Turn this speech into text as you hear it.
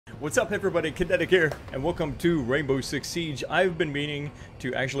What's up everybody, Kinetic here, and welcome to Rainbow Six Siege. I've been meaning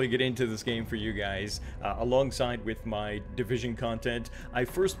to actually get into this game for you guys, alongside with my Division content. I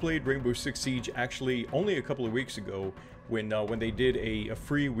first played Rainbow Six Siege actually only a couple of weeks ago when they did a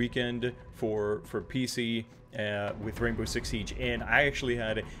free weekend for PC with Rainbow Six Siege, and I actually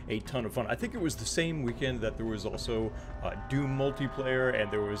had a ton of fun. I think it was the same weekend that there was also Doom multiplayer, and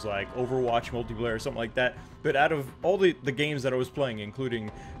there was like Overwatch multiplayer or something like that. But out of all the games that I was playing,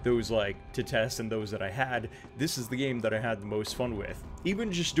 including those like to test and those that I had, this is the game that I had the most fun with.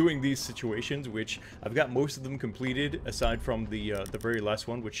 Even just doing these situations, which I've got most of them completed aside from the very last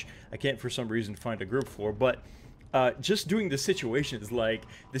one, which I can't for some reason find a group for, but just doing the situations, like,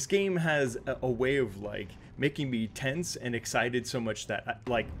 this game has a way of, like, making me tense and excited so much that,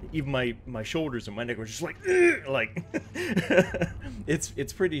 like, even my shoulders and my neck were just like,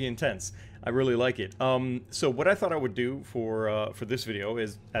 it's pretty intense. I really like it. So what I thought I would do for this video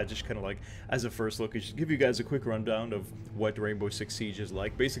is just kind of like, as a first look, is just give you guys a quick rundown of what Rainbow Six Siege is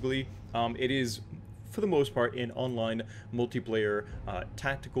like. Basically, it is, for the most part, an online multiplayer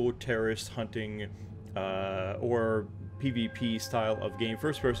tactical terrorist hunting or PvP style of game,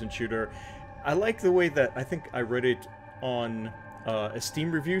 first-person shooter. I like the way that, I think I read it on a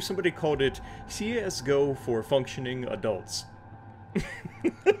Steam review, somebody called it CSGO for functioning adults.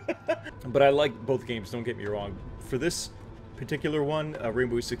 But I like both games, don't get me wrong. For this particular one,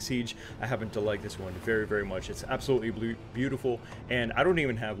 Rainbow Six Siege, I happen to like this one very, very much. It's absolutely beautiful, and I don't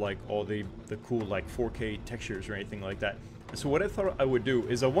even have like all the cool like 4K textures or anything like that. So what I thought I would do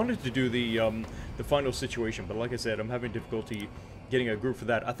is I wanted to do the final situation, but like I said, I'm having difficulty getting a group for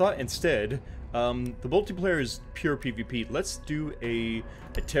that. I thought instead, the multiplayer is pure PvP. Let's do a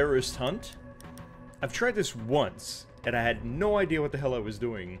terrorist hunt. I've tried this once, and I had no idea what the hell I was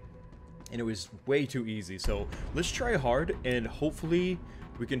doing, and it was way too easy. So let's try hard, and hopefully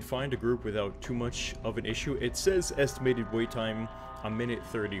we can find a group without too much of an issue. It says estimated wait time a minute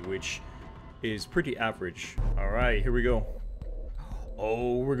 30, which is pretty average. All right, here we go.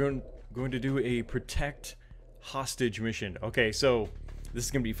 Oh, we're going to do a protect hostage mission. Okay, so this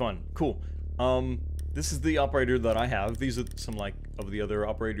is gonna be fun. Cool. This is the operator that I have. These are some like of the other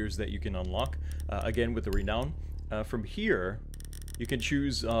operators that you can unlock. Again, with the renown. From here, you can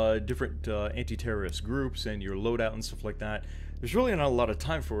choose different anti-terrorist groups and your loadout and stuff like that. There's really not a lot of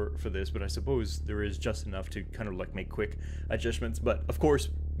time for this, but I suppose there is just enough to kind of like make quick adjustments. But of course,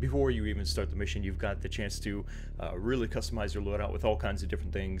 before you even start the mission, you've got the chance to really customize your loadout with all kinds of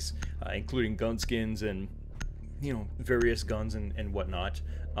different things, including gun skins and, you know, various guns and whatnot.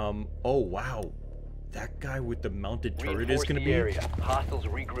 Oh wow, that guy with the mounted turret is going to be area. Hostiles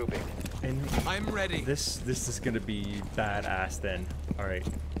regrouping. And I'm ready. This is going to be badass then. All right,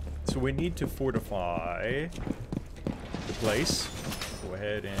 so we need to fortify the place. Go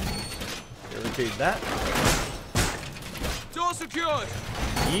ahead and barricade that. Door secured.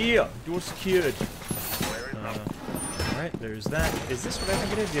 Yeah, door secured. Alright, there's that. Is this what I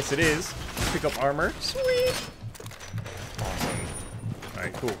think it is? Yes, it is. Pick up armor. Sweet! Awesome.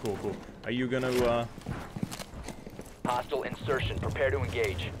 Alright, cool. Are you gonna, Hostile insertion. Prepare to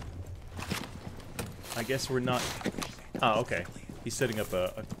engage. I guess we're not... Oh, okay. He's setting up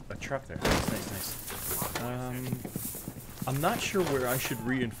a trap there. Nice. I'm not sure where I should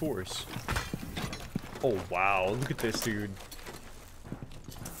reinforce. Oh, wow. Look at this, dude.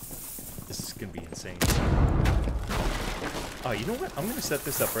 This is gonna be insane. Oh, you know what? I'm gonna set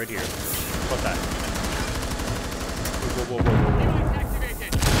this up right here. How about that? Whoa.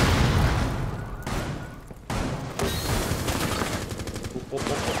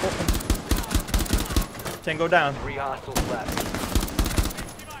 Tango down. 3 hostiles left.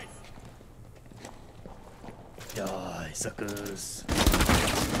 Die, suckers.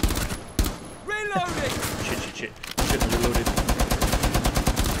 Reloading. Shit. Shouldn't have reloaded.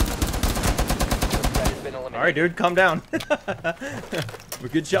 Threat has been eliminated. Alright, dude, calm down. Well,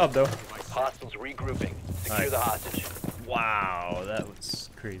 good job, though. Hostiles regrouping. Secure Alright. the hostage. Wow, that was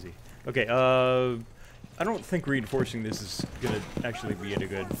crazy. Okay, I don't think reinforcing this is gonna actually be any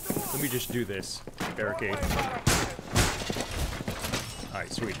good. Let me just do this. Barricade.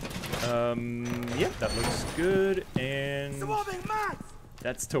 Alright, sweet. Yeah, that looks good, and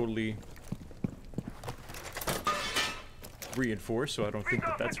that's totally reinforced, so I don't think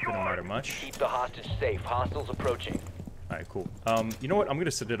that that's gonna matter much. Keep the hostage safe. Hostiles approaching. Alright, cool. You know what? I'm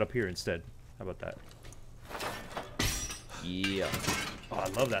gonna set it up here instead. How about that? Yeah. Oh, I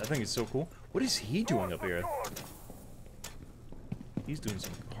love that. I think it's so cool. What is he doing up here? He's doing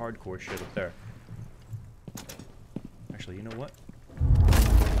some hardcore shit up there. Actually, you know what?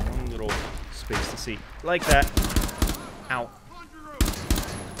 One little space to see. Like that. Ow.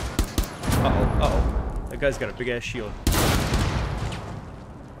 Uh-oh, uh-oh. That guy's got a big-ass shield.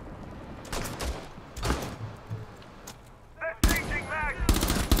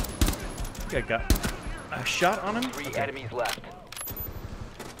 I got a shot on him? 3 enemies left.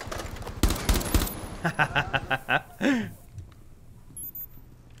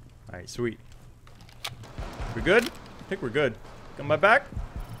 Alright, sweet. We good? I think we're good. Got my back?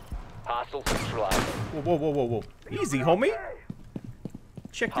 Hostiles neutralized. Whoa, whoa, whoa, whoa, whoa. Easy, homie.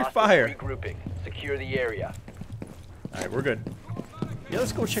 Check your Hostiles fire. regrouping. Secure the area. Alright, we're good. Yeah,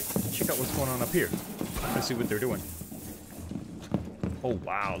 let's go check out what's going on up here. Let's see what they're doing. Oh,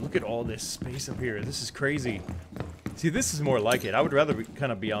 wow. Look at all this space up here. This is crazy. See, this is more like it. I would rather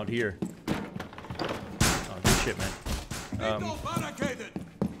kind of be out here. Oh, good shit, man.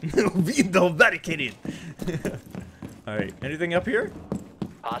 Window barricaded. Alright, anything up here?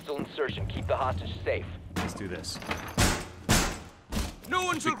 Hostile insertion. Keep the hostage safe. Let's do this. No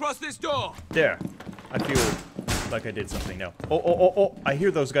one shall cross this door. There. I feel like I did something now. Oh, oh, oh, oh. I hear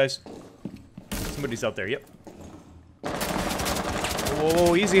those guys. Somebody's out there. Yep.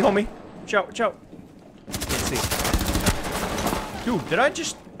 Whoa, easy, homie. Chow, chow. Let's see. Dude, did I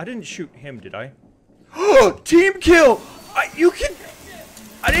just... I didn't shoot him, did I? Oh, team kill!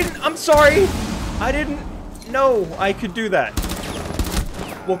 I'm sorry. I didn't know I could do that.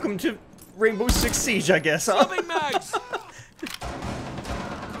 Welcome to Rainbow Six Siege, I guess, huh? Mags.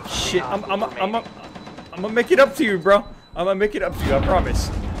 Shit, I'm gonna make it up to you, bro. I'm gonna make it up to you, I promise.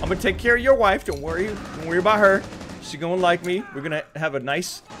 I'm gonna take care of your wife. Don't worry about her. She's gonna like me. We're gonna have a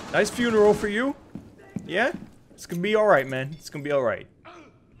nice funeral for you. Yeah? It's gonna be alright, man. It's gonna be alright.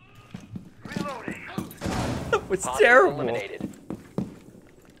 That was terrible. Eliminated.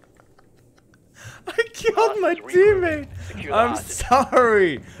 I killed my teammate. I'm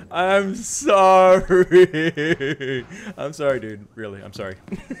sorry. I'm sorry. I'm sorry, dude. Really, I'm sorry.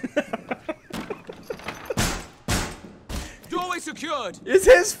 Doorway secured. It's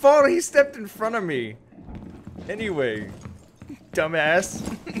his fault. He stepped in front of me. Anyway, dumbass.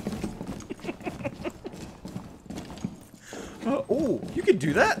 Oh, you can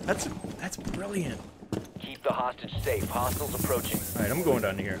do that? That's brilliant. Keep the hostage safe. Hostiles approaching. All right, I'm going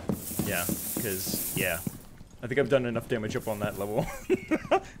down here. Yeah, because yeah, I think I've done enough damage up on that level.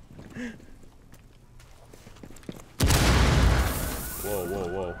 Whoa, whoa,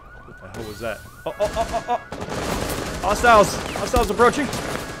 whoa! What the hell was that? Oh, oh, oh, oh, oh! Hostiles approaching.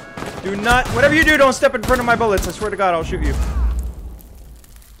 Do not, whatever you do, don't step in front of my bullets. I swear to God, I'll shoot you.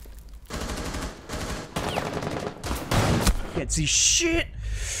 Can't see shit.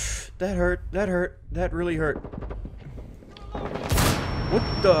 That hurt. That hurt. That really hurt. What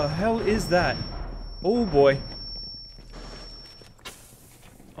the hell is that? Oh boy.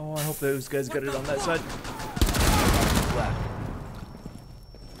 Oh, I hope those guys got it on that side.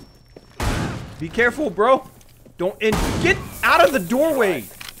 Be careful, bro. Don't get out of the doorway.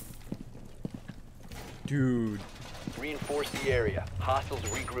 Dude. Reinforce the area. Hostiles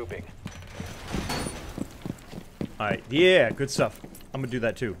regrouping. Alright, yeah, good stuff. I'm gonna do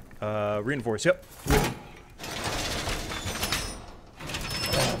that too. Reinforce, yep.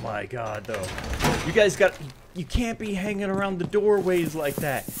 Oh my god, though. You guys you can't be hanging around the doorways like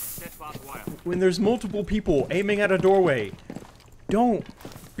that. When there's multiple people aiming at a doorway, don't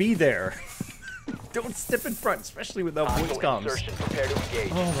be there. Don't step in front, especially without voice comms.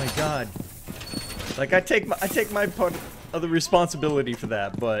 Oh my god. Like, I take my part of the responsibility for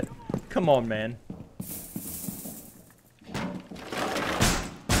that, but come on, man.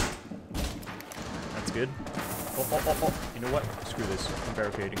 That's good. Oh, oh, oh, oh. You know what? Screw this. I'm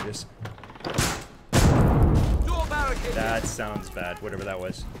barricading this. That sounds bad, whatever that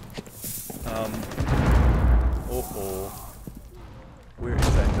was. Oh. Where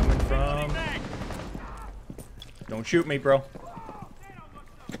is that coming from? Don't shoot me, bro.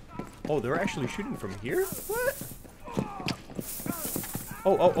 Oh, they're actually shooting from here? What?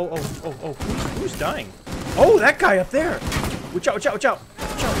 Oh. Who's dying? Oh, that guy up there! Watch out, watch out, watch out!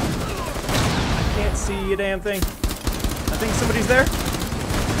 Watch out! I can't see a damn thing. I think somebody's there.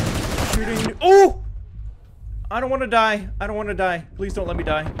 Shooting. Oh! I don't want to die. I don't want to die. Please don't let me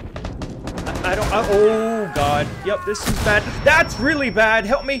die. I don't. Oh, God. Yep, this is bad. That's really bad.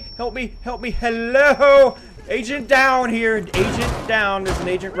 Help me. Help me. Help me. Hello! Agent down here. Agent down. There's an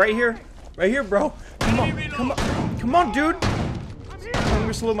agent right here. Right here, bro. Come on. Come on. Come on, dude. I'm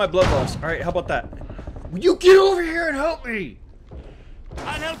gonna slow my blood loss. Alright, how about that? Will you get over here and help me?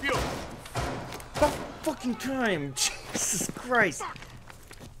 I'll help you. About fucking time. Jesus Christ.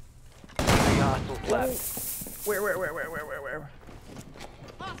 Where?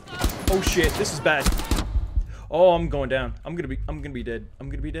 Oh shit, this is bad. Oh, I'm going down. I'm gonna be dead. I'm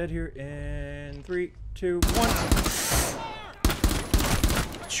gonna be dead here in 3, 2, 1.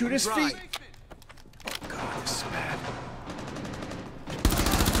 Shoot his feet. Oh god, this is bad.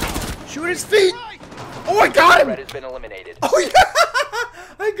 Shoot his feet. Oh, I got him. Threat has been eliminated. Oh yeah,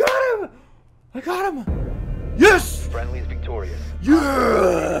 I got him. I got him. Yes. Friendly's victorious.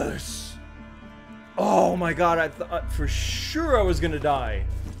 Yes. Oh my god, I thought for sure I was gonna die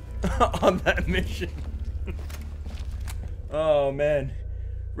on that mission. Oh man,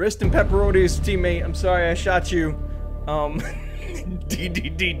 rest in pepperonis, teammate. I'm sorry I shot you.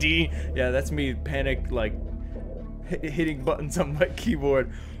 D. Yeah, that's me. Panic, like hitting buttons on my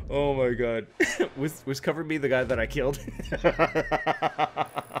keyboard. Oh my god. was Cover Me the guy that I killed?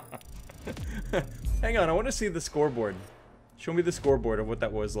 Hang on, I want to see the scoreboard. Show me the scoreboard of what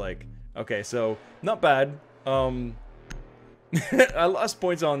that was like. Okay, so not bad. I lost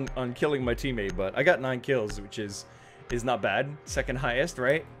points on killing my teammate, but I got 9 kills, which is not bad. Second highest,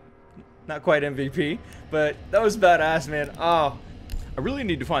 right? Not quite MVP, but that was badass, man. Oh, I really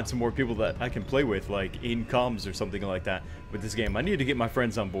need to find some more people that I can play with, like in comms or something like that with this game. I need to get my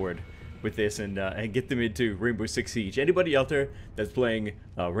friends on board with this and get them into Rainbow Six Siege. Anybody out there that's playing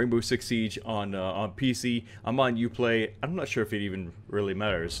Rainbow Six Siege on PC, I'm on Uplay. I'm not sure if it even really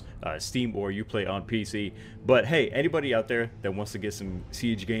matters, Steam or Uplay on PC. But hey, anybody out there that wants to get some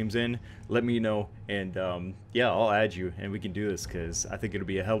Siege games in, let me know, and yeah, I'll add you, and we can do this, because I think it'll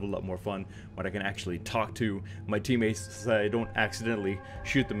be a hell of a lot more fun when I can actually talk to my teammates so I don't accidentally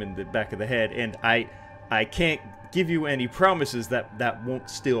shoot them in the back of the head. And I can't give you any promises that won't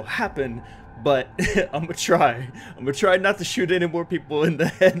still happen, but I'm gonna try. I'm gonna try not to shoot any more people in the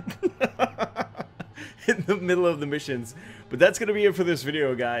head in the middle of the missions. But that's gonna be it for this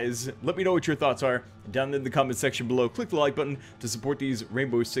video, guys. Let me know what your thoughts are down in the comment section below. Click the like button to support these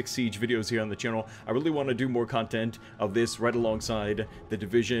Rainbow Six Siege videos here on the channel. I really want to do more content of this right alongside The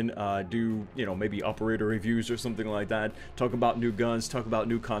Division. Do, you know, maybe operator reviews or something like that. Talk about new guns, talk about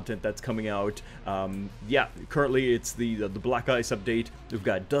new content that's coming out. Yeah, currently it's the Black Ice update. We've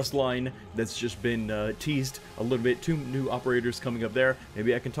got Dustline that's just been teased a little bit. 2 new operators coming up there.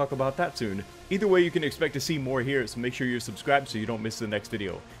 Maybe I can talk about that soon. Either way, you can expect to see more here, so make sure you're subscribed so you don't miss the next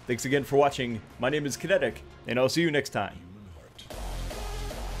video. Thanks again for watching. My name is Kinetic, and I'll see you next time.